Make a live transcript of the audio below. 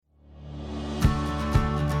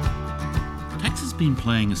been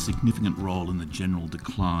playing a significant role in the general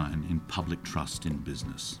decline in public trust in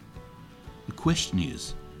business. The question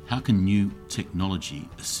is, how can new technology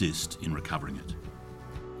assist in recovering it?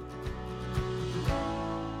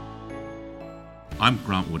 I'm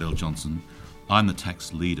Grant Waddell-Johnson. I'm the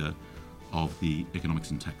tax leader of the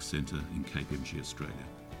Economics and Tax Centre in KPMG Australia.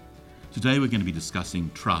 Today we're going to be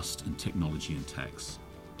discussing trust and technology in tax.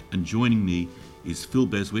 And joining me is Phil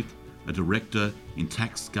Beswick, a Director in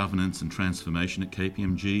Tax Governance and Transformation at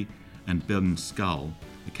KPMG, and Ben Scull,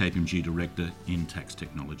 a KPMG Director in Tax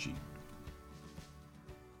Technology.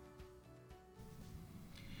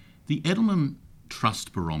 The Edelman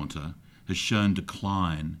Trust Barometer has shown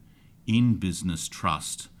decline in business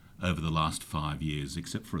trust over the last 5 years,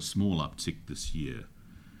 except for a small uptick this year.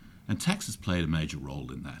 And tax has played a major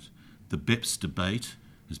role in that. The BEPS debate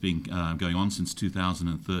has been going on since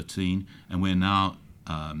 2013, and we're now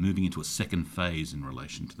moving into a second phase in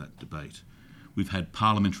relation to that debate. We've had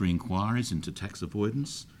parliamentary inquiries into tax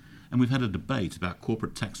avoidance, and we've had a debate about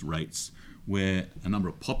corporate tax rates where a number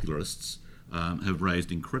of popularists have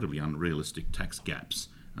raised incredibly unrealistic tax gaps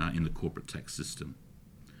in the corporate tax system.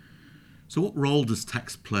 So what role does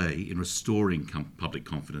tax play in restoring public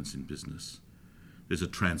confidence in business? There's a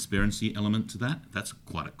transparency element to that. That's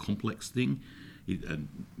quite a complex thing. It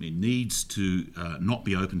needs to not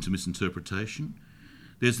be open to misinterpretation.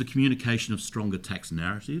 There's the communication of stronger tax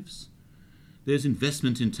narratives. There's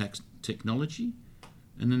investment in tax technology.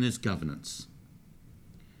 And then there's governance.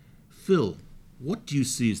 Phil, what do you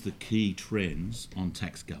see as the key trends on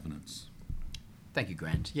tax governance? Thank you,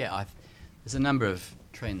 Grant. There's a number of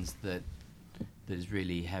trends that is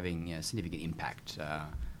really having a significant impact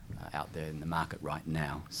out there in the market right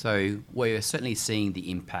now. So we're certainly seeing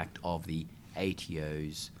the impact of the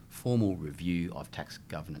ATO's formal review of tax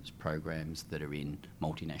governance programs that are in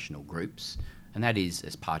multinational groups, and that is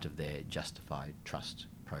as part of their Justified Trust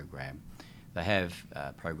program. They have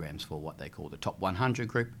programs for what they call the Top 100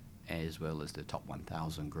 group, as well as the Top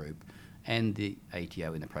 1,000 group, and the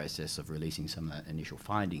ATO in the process of releasing some of the initial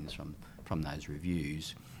findings from those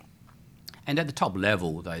reviews. And at the top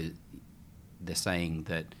level, they're saying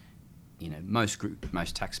that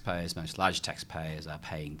most taxpayers, most large taxpayers are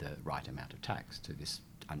paying the right amount of tax to this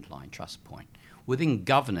underlying trust point. Within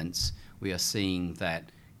governance, we are seeing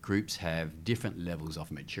that groups have different levels of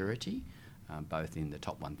maturity, both in the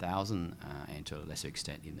top 1,000 and to a lesser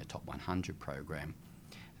extent in the top 100 program.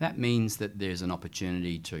 That means that there's an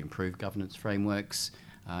opportunity to improve governance frameworks,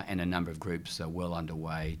 and a number of groups are well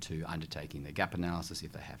underway to undertaking the gap analysis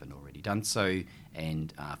if they haven't already done so,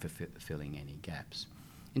 and filling any gaps.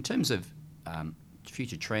 In terms of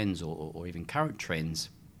future trends or even current trends,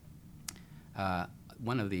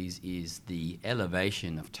 one of these is the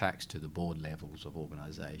elevation of tax to the board levels of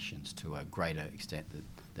organisations to a greater extent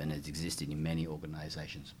than has existed in many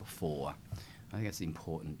organisations before. I think that's an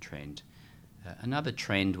important trend. Another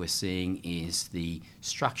trend we're seeing is the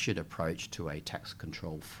structured approach to a tax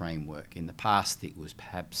control framework. In the past, it was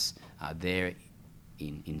perhaps there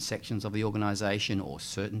in sections of the organisation or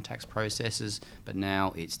certain tax processes, but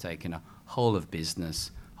now it's taken a whole of business,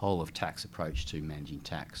 whole of tax approach to managing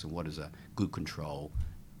tax, and what is a good control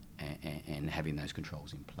and having those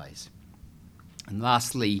controls in place. And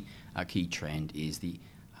lastly, a key trend is the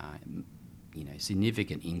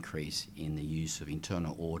significant increase in the use of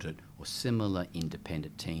internal audit or similar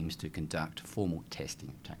independent teams to conduct formal testing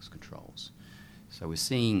of tax controls. So we're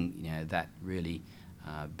seeing that really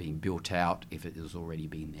being built out if it has already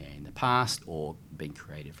been there in the past or being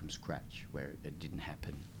created from scratch where it didn't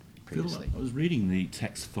happen previously. Phil, I was reading the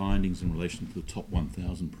tax findings in relation to the Top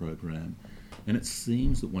 1,000 program, and it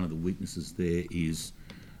seems that one of the weaknesses there is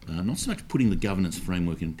not so much putting the governance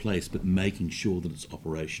framework in place, but making sure that it's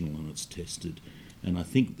operational and it's tested. And I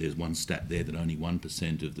think there's one stat there that only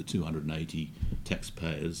 1% of the 280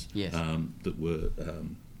 taxpayers that were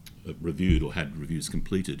reviewed or had reviews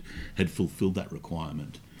completed had fulfilled that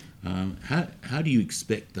requirement. How do you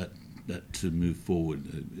expect that to move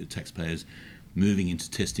forward? Taxpayers moving into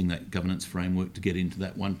testing that governance framework to get into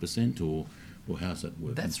that 1%, or how's that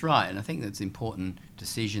working? That's right, and I think that's an important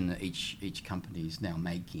decision that each company is now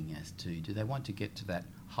making as to do they want to get to that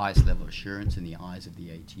highest level of assurance in the eyes of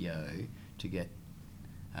the ATO to get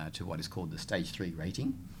to what is called the Stage 3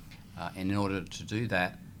 rating. And in order to do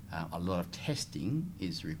that, a lot of testing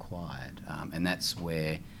is required, and that's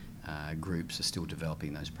where groups are still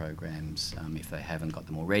developing those programs if they haven't got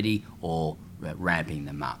them already, or ramping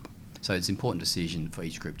them up. So it's an important decision for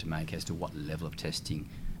each group to make as to what level of testing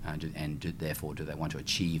therefore do they want to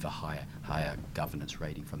achieve a higher governance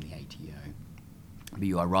rating from the ATO. But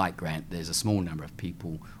you are right, Grant, there's a small number of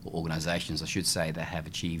people or organisations, I should say, that have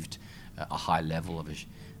achieved a high level of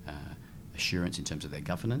assurance in terms of their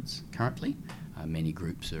governance currently. Many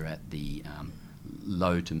groups are at the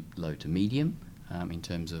low to medium in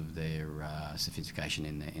terms of their sophistication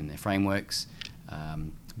in their frameworks,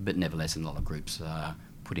 but nevertheless, a lot of groups are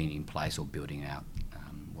putting in place or building out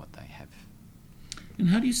what they have. And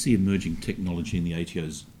how do you see emerging technology in the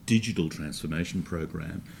ATO's digital transformation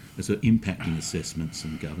program as impacting assessments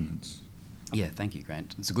and governance? Yeah, thank you,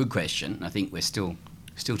 Grant. It's a good question. I think we're still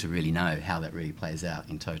to really know how that really plays out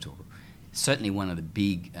in total. Certainly one of the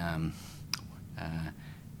big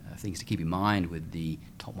things to keep in mind with the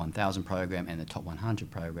Top 1000 program and the Top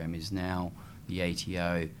 100 program is now the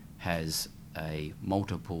ATO has a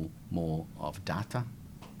multiple more of data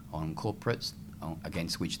on corporates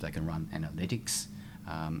against which they can run analytics,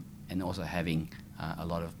 and also having a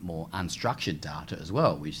lot of more unstructured data as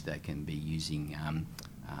well, which they can be using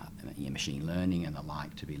machine learning and the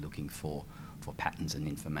like to be looking for patterns and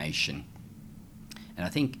information. And I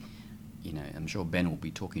think, I'm sure Ben will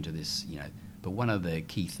be talking to this, but one of the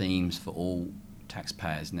key themes for all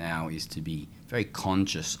taxpayers now is to be very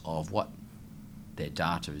conscious of what their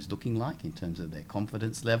data is looking like in terms of their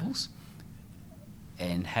confidence levels,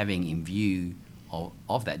 and having in view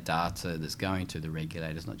of that data that's going to the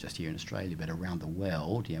regulators, not just here in Australia, but around the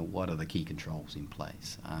world, what are the key controls in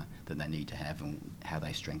place that they need to have and how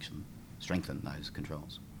they strengthen those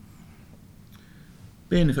controls.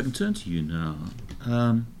 Ben, if I can turn to you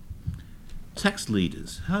now. Tax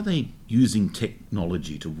leaders, how are they using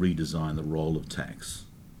technology to redesign the role of tax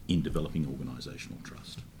in developing organisational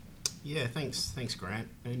trust? Yeah, thanks Grant.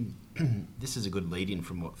 And this is a good lead-in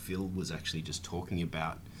from what Phil was actually just talking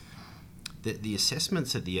about. The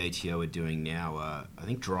assessments that the ATO are doing now are, I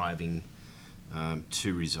think, driving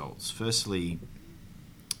two results. Firstly,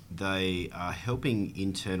 they are helping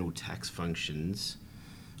internal tax functions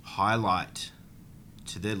highlight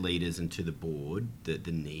to their leaders and to the board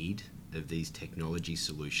the need of these technology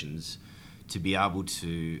solutions to be able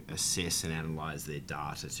to assess and analyse their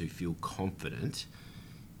data to feel confident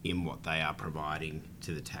in what they are providing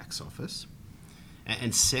to the tax office.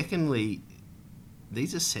 And secondly,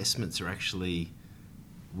 these assessments are actually,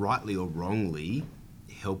 rightly or wrongly,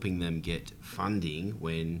 helping them get funding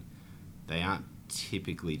when they aren't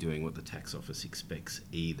typically doing what the tax office expects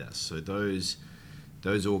either. So those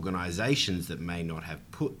organisations that may not have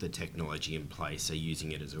put the technology in place are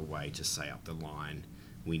using it as a way to say up the line,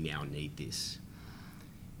 we now need this.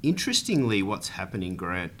 Interestingly, what's happening,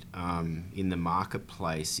 Grant, in the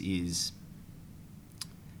marketplace is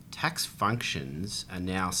tax functions are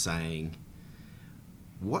now saying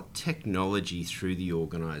what technology through the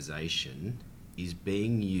organisation is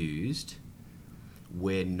being used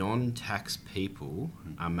where non-tax people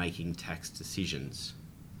are making tax decisions.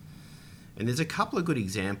 And there's a couple of good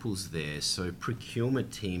examples there. So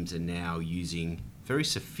procurement teams are now using very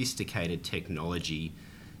sophisticated technology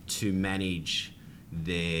to manage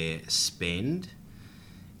their spend.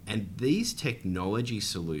 And these technology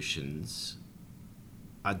solutions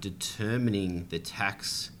are determining the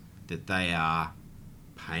tax that they are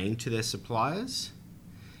paying to their suppliers.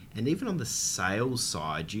 And even on the sales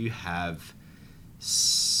side, you have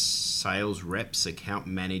sales reps, account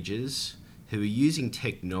managers who are using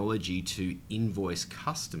technology to invoice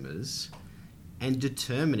customers and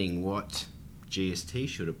determining what GST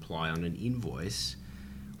should apply on an invoice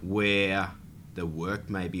where the work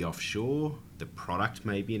may be offshore, the product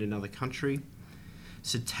may be in another country.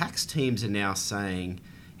 So tax teams are now saying,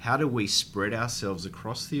 how do we spread ourselves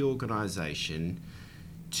across the organisation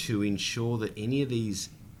to ensure that any of these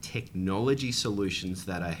technology solutions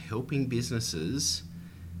that are helping businesses,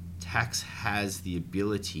 tax has the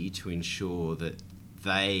ability to ensure that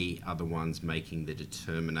they are the ones making the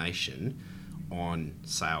determination on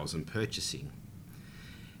sales and purchasing.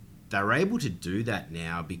 They're able to do that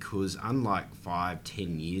now because unlike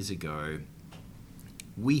 5-10 years ago,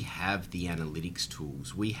 we have the analytics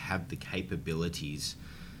tools, we have the capabilities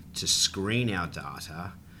to screen our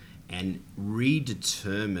data and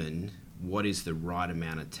redetermine what is the right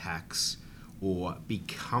amount of tax, or be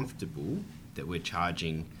comfortable that we're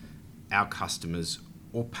charging our customers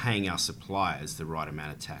or paying our suppliers the right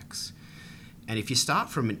amount of tax. And if you start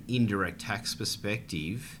from an indirect tax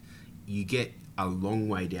perspective, you get a long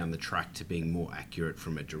way down the track to being more accurate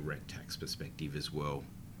from a direct tax perspective as well.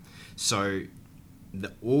 So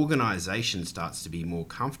the organisation starts to be more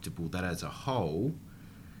comfortable that as a whole,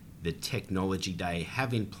 the technology they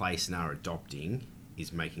have in place and are adopting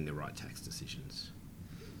is making the right tax decisions.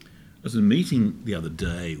 I was in a meeting the other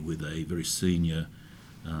day with a very senior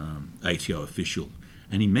ATO official,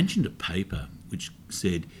 and he mentioned a paper which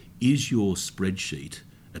said, "Is your spreadsheet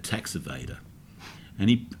a tax evader?" And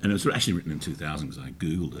it was actually written in 2000 because I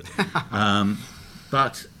googled it.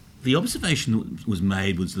 But the observation that was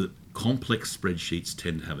made was that complex spreadsheets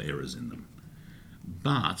tend to have errors in them.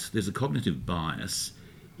 But there's a cognitive bias.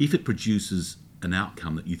 If it produces an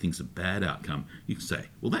outcome that you think is a bad outcome, you can say,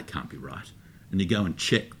 well, that can't be right. And you go and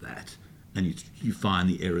check that, and you find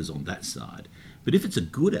the errors on that side. But if it's a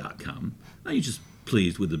good outcome, you're just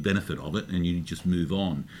pleased with the benefit of it, and you just move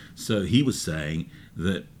on. So he was saying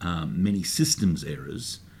that many systems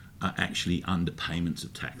errors are actually underpayments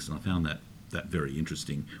of tax, and I found that very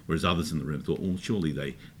interesting, whereas others in the room thought, well,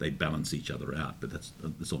 surely they balance each other out, but that's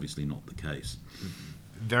obviously not the case.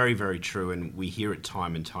 Very, very true, and we hear it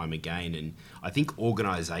time and time again, and I think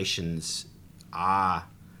organisations are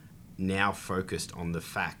now focused on the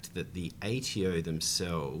fact that the ATO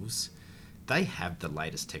themselves, they have the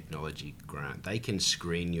latest technology, Grant. They can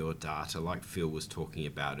screen your data, like Phil was talking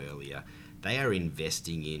about earlier. They are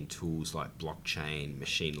investing in tools like blockchain,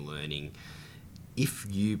 machine learning. If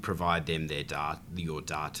you provide them your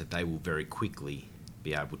data, they will very quickly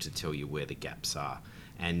be able to tell you where the gaps are.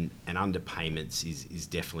 And underpayments is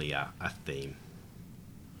definitely a theme.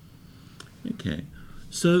 Okay.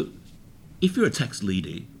 So if you're a tax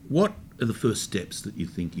leader, what are the first steps that you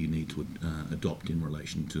think you need to adopt in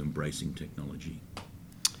relation to embracing technology?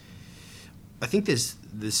 I think there's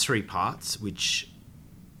 3 parts which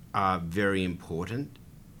are very important.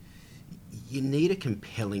 You need a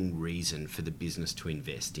compelling reason for the business to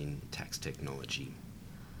invest in tax technology.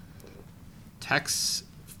 Tax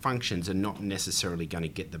functions are not necessarily going to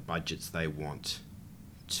get the budgets they want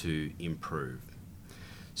to improve.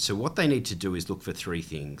 So what they need to do is look for 3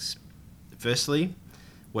 things. Firstly,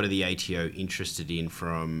 what are the ATO interested in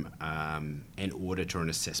from an audit or an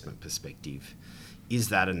assessment perspective? Is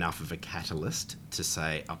that enough of a catalyst to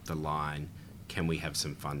say up the line, can we have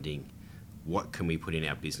some funding? What can we put in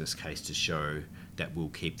our business case to show that we'll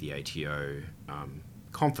keep the ATO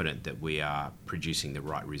confident that we are producing the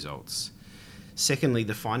right results? Secondly,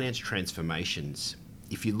 the finance transformations.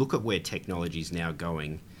 If you look at where technology is now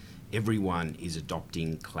going, everyone is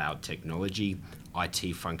adopting cloud technology.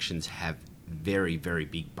 IT functions have very, very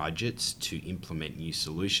big budgets to implement new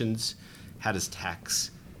solutions. How does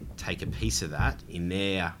tax take a piece of that in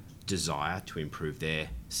their desire to improve their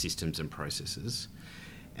systems and processes?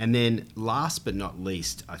 And then last but not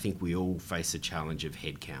least, I think we all face a challenge of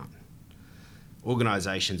headcount.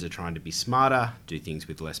 Organisations are trying to be smarter, do things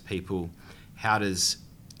with less people. How does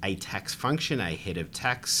a tax function, a head of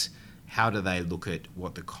tax, how do they look at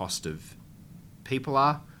what the cost of people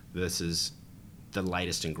are versus the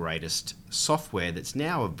latest and greatest software that's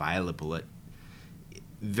now available at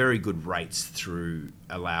very good rates through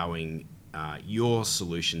allowing your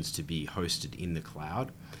solutions to be hosted in the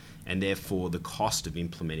cloud, and therefore the cost of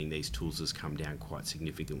implementing these tools has come down quite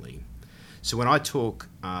significantly. So when I talk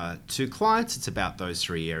to clients, it's about those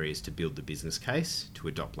 3 areas to build the business case to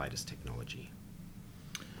adopt latest technology.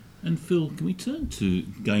 And Phil, can we turn to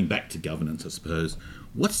going back to governance, I suppose?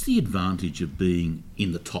 What's the advantage of being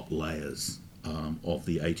in the top layers of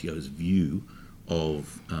the ATO's view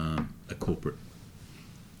of a corporate?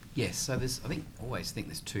 Yes, so I always think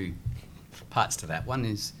there's 2 parts to that. One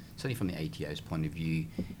is, certainly from the ATO's point of view,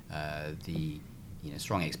 the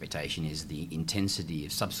strong expectation is the intensity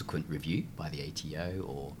of subsequent review by the ATO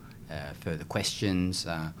or further questions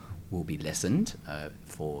will be lessened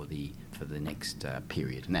for the next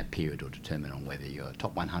period, and that period will determine on whether you're a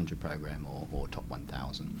top 100 program or top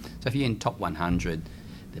 1,000. So if you're in top 100,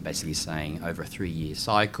 they're basically saying over a 3-year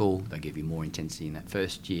cycle, they'll give you more intensity in that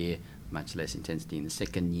first year, much less intensity in the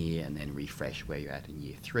second year, and then refresh where you're at in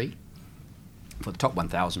year 3. For the top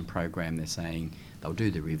 1,000 program, they're saying they'll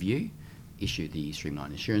do the review, issue the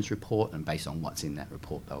Streamline Assurance report, and based on what's in that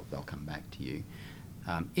report, they'll come back to you.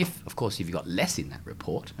 If you've got less in that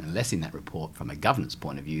report, and less in that report from a governance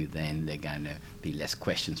point of view, then there are going to be less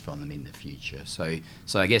questions from them in the future. So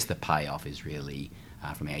I guess the payoff is really,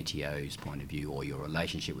 from the ATO's point of view, or your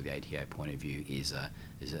relationship with the ATO point of view, is a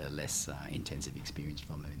less intensive experience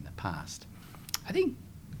from them in the past. I think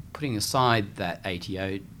putting aside that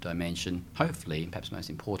ATO dimension, hopefully, and perhaps most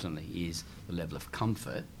importantly, is the level of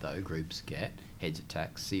comfort, though, groups get, heads of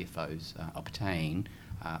tax, CFOs obtain,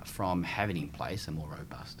 from having in place a more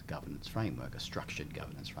robust governance framework, a structured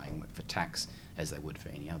governance framework for tax, as they would for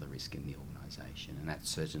any other risk in the organisation. And that's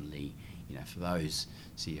certainly, for those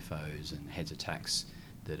CFOs and heads of tax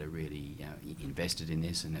that are really invested in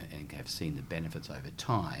this and have seen the benefits over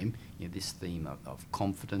time, this theme of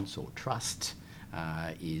confidence or trust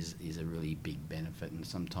is a really big benefit, and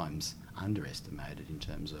sometimes underestimated in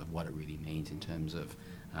terms of what it really means in terms of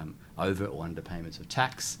over or underpayments of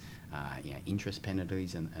tax, interest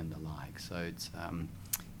penalties and the like. So it's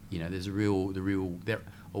there's there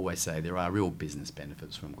always say there are real business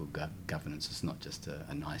benefits from good governance. It's not just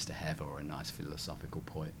a nice to have or a nice philosophical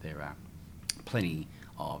point. There are plenty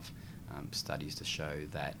of studies to show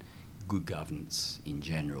that good governance in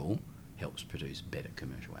general helps produce better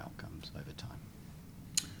commercial outcomes over time.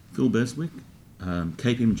 Phil Beswick,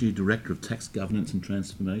 KPMG Director of Tax Governance and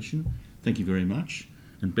Transformation, thank you very much.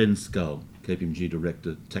 And Ben Scull, KPMG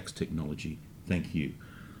Director, Tax Technology, thank you.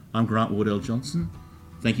 I'm Grant Wardell-Johnson.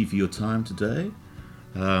 Thank you for your time today.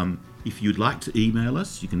 If you'd like to email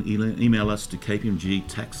us, you can email us to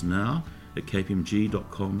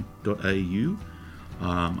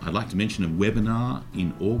kpmgtaxnow@kpmg.com.au. I'd like to mention a webinar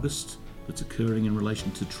in August that's occurring in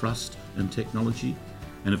relation to trust and technology.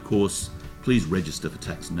 And of course, please register for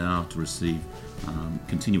Tax Now to receive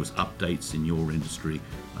continuous updates in your industry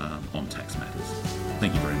on tax matters.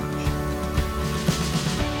 Thank you very much.